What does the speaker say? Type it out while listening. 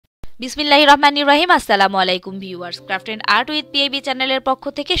বিসমিল্লাহির রহমানির রহিম। আসসালামু আলাইকুম viewers, craft and art with PAB চ্যানেলের পক্ষ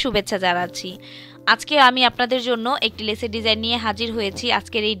থেকে শুভেচ্ছা জানাচ্ছি। আজকে আমি আপনাদের জন্য একটি লেসের ডিজাইন নিয়ে হাজির হয়েছি।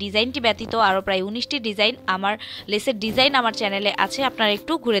 আজকের এই ডিজাইনটি ব্যতীত আরও প্রায় 19টি ডিজাইন লেসের ডিজাইন আমার চ্যানেলে আছে, আপনারা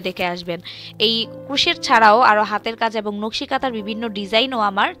একটু ঘুরে দেখে আসবেন। এই ক্রোশেট ছাড়াও আরও হাতের কাজ এবং নকশি কাঁথার বিভিন্ন ডিজাইনও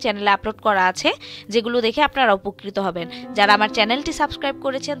আমার চ্যানেলে আপলোড করা আছে, যেগুলো দেখে আপনারা উপকৃত হবেন। যারা আমার চ্যানেলটি সাবস্ক্রাইব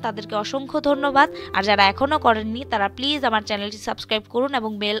করেছেন তাদেরকে অসংখ্য ধন্যবাদ, আর যারা এখনও করেননি তারা প্লিজ আমার চ্যানেলটি সাবস্ক্রাইব করুন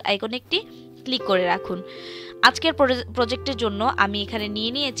এবং বেল আইকনে একটি ক্লিক করে রাখুন। আজকের প্রজেক্টের জন্য আমি এখানে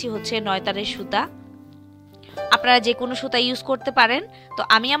নিয়েছি হচ্ছে 9 তারের সুতা। আপনারা যে কোনো সুতা ইউজ করতে পারেন। তো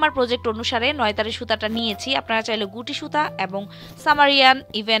আমি আমার প্রজেক্ট অনুসারে 9 তারের সুতাটা নিয়েছি। আপনারা চাইলে গুটি সুতা এবং সামারিয়ান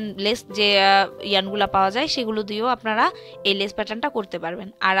ইভেন লেস যে ইয়ানগুলো পাওয়া যায় সেগুলো দিয়েও আপনারা এই লেস প্যাটার্নটা করতে পারবেন।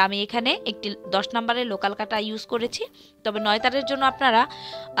 আর আমি এখানে একটি 10 নম্বরের লোকাল কাটা ইউজ করেছি। তবে 9 তারের জন্য আপনারা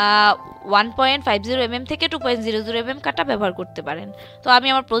 1.50 mm থেকে 2.00 mm কাটা ব্যবহার করতে পারেন। তো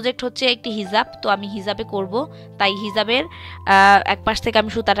আমার প্রজেক্ট হচ্ছে একটি হিজাব, তো আমি হিজাবে করব, তাই হিজাবের এক পাশ থেকে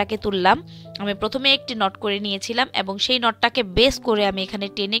আমি সুতাটাকে তুললাম। আমি প্রথমে একটি নট করে নিয়েছিলাম এবং সেই নটটাকে বেস করে আমি এখানে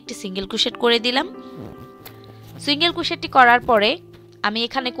টেনে একটি সিঙ্গেল ক্রোশেট করে দিলাম। সিঙ্গেল ক্রোশেটটি করার পরে আমি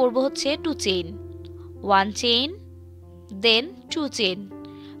এখানে করব হচ্ছে 2 চেইন, 1 চেইন, দেন 2 চেইন,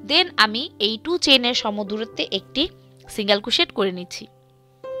 দেন আমি এই 2 চেইনের সমদূরত্বে একটি সিঙ্গেল ক্রোশেট করে নিচ্ছি।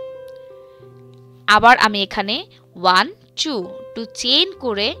 আবার আমি এখানে 1 2 চেইন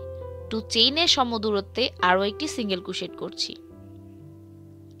করে 2 চেইনের সমদূরত্বে আরও একটি সিঙ্গেল ক্রোশেট করছি।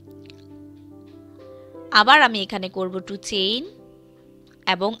 আবার আমি এখানে করব 2 চেইন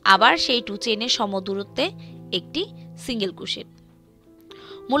এবং আবার সেই 2 চেইনের সমদূরত্বে একটি সিঙ্গেল ক্রোশেট।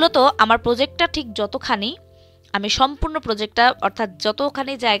 মূলত আমার প্রজেক্টটা ঠিক যতখানি আমি সম্পূর্ণ প্রজেক্টটা অর্থাৎ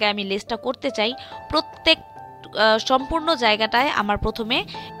যতখানি জায়গায় আমি লেসটা করতে চাই প্রত্যেক সম্পূর্ণ জায়গাটায় আমার প্রথমে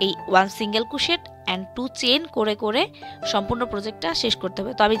এই 1 সিঙ্গেল ক্রোশেট অ্যান্ড 2 চেইন করে করে সম্পূর্ণ প্রজেক্টটা শেষ করতে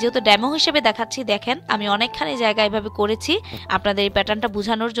হবে। তো আমি যেহেতু ডেমো হিসেবে দেখাচ্ছি, দেখেন আমি অনেকখানি জায়গা এইভাবে করেছি আপনাদের এই প্যাটার্নটা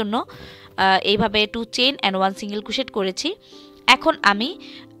বোঝানোর জন্য। এইভাবে 2 চেইন অ্যান্ড 1 সিঙ্গেল ক্রোশেট করেছি। এখন আমি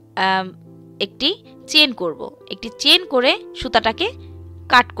একটি চেইন করব, একটি চেইন করে সুতাটাকে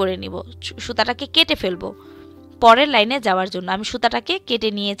কাট করে নিব, সুতাটাকে কেটে ফেলবো পরের লাইনে যাওয়ার জন্য। আমি সুতাটাকে কেটে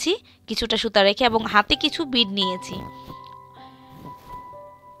নিয়েছি কিছুটা সুতা রেখে এবং হাতে কিছু বিড নিয়েছি।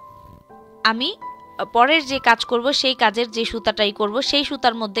 আমি পরের যে কাজ করব সেই কাজের যে সুতাটাই করব সেই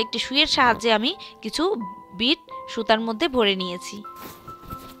সুতার মধ্যে একটি সুইয়ের সাহায্যে আমি কিছু বিড সুতার মধ্যে ভরে নিয়েছি।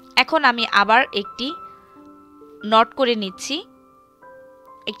 এখন আমি আবার একটি নট করে নিচ্ছি।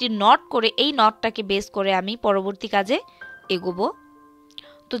 একটি নট করে এই নটটাকে বেস করে আমি পরবর্তী কাজে এগোবো।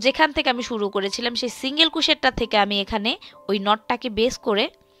 তো যেখান থেকে আমি শুরু করেছিলাম সেই সিঙ্গেল ক্রোশেটটা থেকে আমি এখানে ওই নটটাকে বেস করে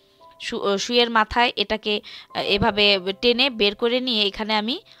সুইয়ের মাথায় এটাকে এভাবে টেনে বের করে নিয়ে এখানে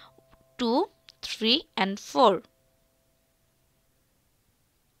আমি 2 3 and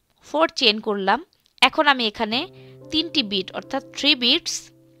 4 চেইন করলাম। এখন আমি এখানে 3টি বিট অর্থাৎ 3 বিটস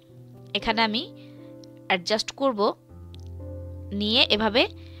এখানে আমি অ্যাডজাস্ট করব, নিয়ে এভাবে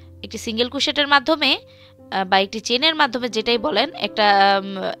একটি সিঙ্গেল ক্রোশেটের মাধ্যমে বা একটি চেনের মাধ্যমে যেটাই বলেন একটা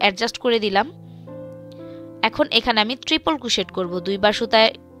অ্যাডজাস্ট করে দিলাম। এখন এখানে আমি ট্রিপল ক্রোশেট করব, 2বার সুতায়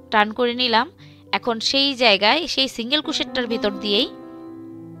টার্ন করে নিলাম। এখন সেই জায়গায় সেই সিঙ্গেল ক্রোশেটটার ভিতর দিয়েই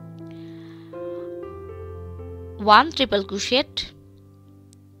 1 ট্রিপল ক্রোশেট,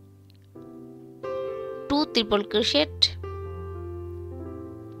 2 ট্রিপল ক্রোশেট,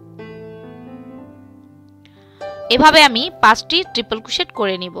 এভাবে আমি 5টি ট্রিপল ক্রোশেট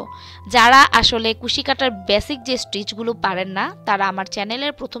করে নিব। যারা আসলে কুশি কাটার বেসিক যে স্টিচগুলো পারেন না তারা আমার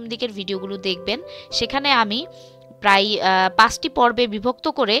চ্যানেলের প্রথম দিকের ভিডিওগুলো দেখবেন। সেখানে আমি প্রায় 5টি পর্বে বিভক্ত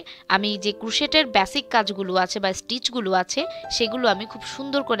করে আমি যে ক্রোশেটের বেসিক কাজগুলো আছে বা স্টিচগুলো আছে সেগুলো আমি খুব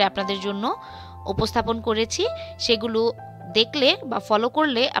সুন্দর করে আপনাদের জন্য উপস্থাপন করেছি। সেগুলো দেখলে বা ফলো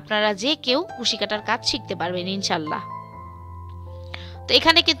করলে আপনারা যে কেউ কুশি কাটার কাজ শিখতে পারবেন ইনশাল্লাহ। তো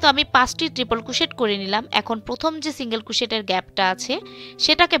এখানে কিন্তু আমি 5টি ট্রিপল ক্রোশেট করে নিলাম। এখন প্রথম যে সিঙ্গেল ক্রোশেটের গ্যাপটা আছে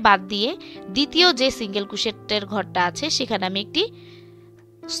সেটাকে বাদ দিয়ে দ্বিতীয় যে সিঙ্গেল ক্রোশেটের ঘরটা আছে সেখানে আমি একটি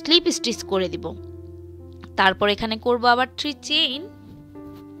স্লিপ স্টিচ করে দিব। তারপর এখানে করব আবার 3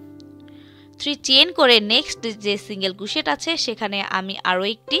 চেইন করে নেক্সট যে সিঙ্গেল ক্রোশেট আছে সেখানে আমি আরও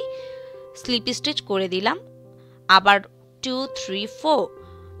একটি স্লিপ স্টিচ করে দিলাম। আবার 2 3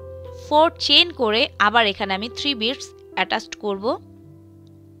 4 চেইন করে আবার এখানে আমি 3 বিটস অ্যাটাচড করব।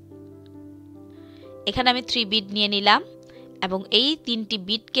 এখানে আমি 3 বিট নিয়ে নিলাম এবং এই 3টি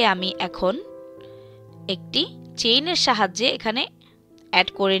বিটকে আমি এখন একটি চেইনের সাহায্যে এখানে অ্যাড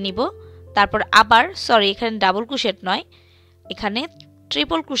করে নিব। তারপর আবার এখানে ডাবল ক্রোশেট নয়, এখানে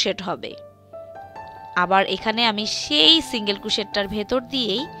ট্রিপল ক্রোশেট হবে। আবার এখানে আমি সেই সিঙ্গেল ক্রোশেটটার ভেতর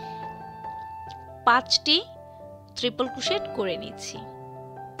দিয়েই 5টি ট্রিপল ক্রোশেট করে নিচ্ছি।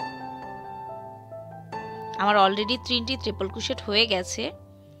 আমার অলরেডি 3টি ট্রিপল ক্রোশেট হয়ে গেছে,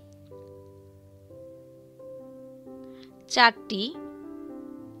 4টি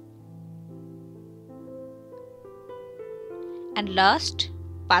and লাস্ট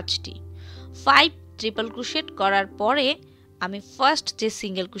 5টি। 5 ট্রিপল ক্রোশেট করার পরে আমি ফার্স্ট যে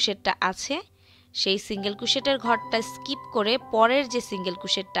সিঙ্গেল ক্রোশেটটা আছে সেই সিঙ্গেল ক্রোশেটের ঘরটা স্কিপ করে পরের যে সিঙ্গেল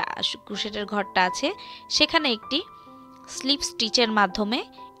ক্রোশেটের ঘরটা আছে সেখানে একটি স্লিপ স্টিচের মাধ্যমে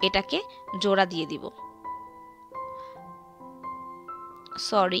এটাকে জোড়া দিয়ে দিব।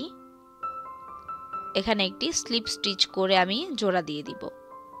 সরি, এখানে একটি স্লিপ স্টিচ করে আমি জোড়া দিয়ে দিব।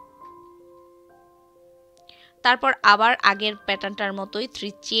 তারপর আবার আগের প্যাটার্নটার মতোই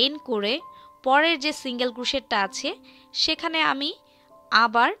 3 চেইন করে পরের যে সিঙ্গেল ক্রোশেটটা আছে সেখানে আমি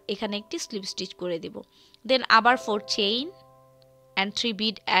আবার এখানে একটি স্লিপ স্টিচ করে দেব। দেন আবার 4 চেইন অ্যান্ড 3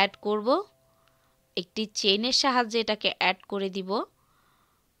 বিড অ্যাড করব, একটি চেইনের সাহায্যে এটাকে অ্যাড করে দিব।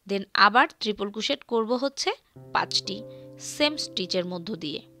 দেন আবার ট্রিপল ক্রোশেট করব হচ্ছে 5টি সেম স্টিচের মধ্য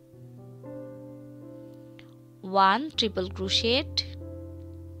দিয়ে। 1 triple crochet,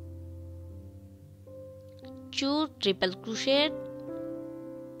 2 triple crochet,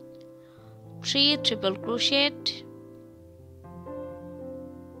 3 triple crochet,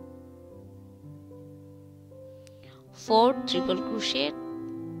 4 triple crochet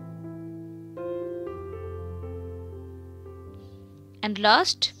and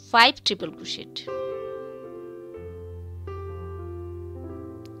last 5 triple crochet.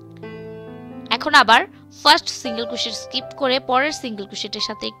 এখন আবার ফার্স্ট সিঙ্গেল ক্রোশেট স্কিপ করে পরের সিঙ্গেল ক্রোশেটের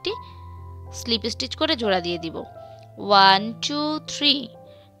সাথে একটি স্লিপ স্টিচ করে জোড়া দিয়ে দিব। 1 2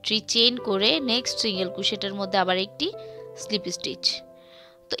 3 চেইন করে নেক্সট সিঙ্গেল ক্রোশেটের মধ্যে আবার একটি স্লিপ স্টিচ।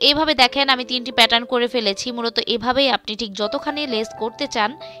 তো এইভাবে দেখেন আমি 3টি প্যাটার্ন করে ফেলেছি। মূলত এভাবেই আপনি ঠিক যতখানি লেস করতে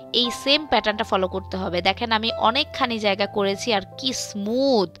চান এই সেম প্যাটার্নটা ফলো করতে হবে। দেখেন আমি অনেকখানি জায়গা করেছি আর কি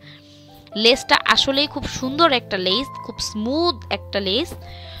স্মুথ লেসটা, আসলেই খুব সুন্দর একটা লেস, খুব স্মুথ একটা লেস।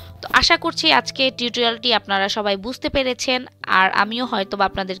 তো আশা করছি আজকে টিউটোরিয়ালটি আপনারা সবাই বুঝতে পেরেছেন আর আমিও হয়তো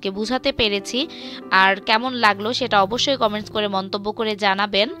আপনাদেরকে বুঝাতে পেরেছি। আর কেমন লাগলো সেটা অবশ্যই কমেন্টস করে মন্তব্য করে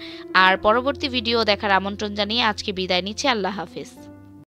জানাবেন। আর পরবর্তী ভিডিও দেখার আমন্ত্রণ জানিয়ে আজকে বিদায় নিচ্ছি। আল্লাহ হাফেজ।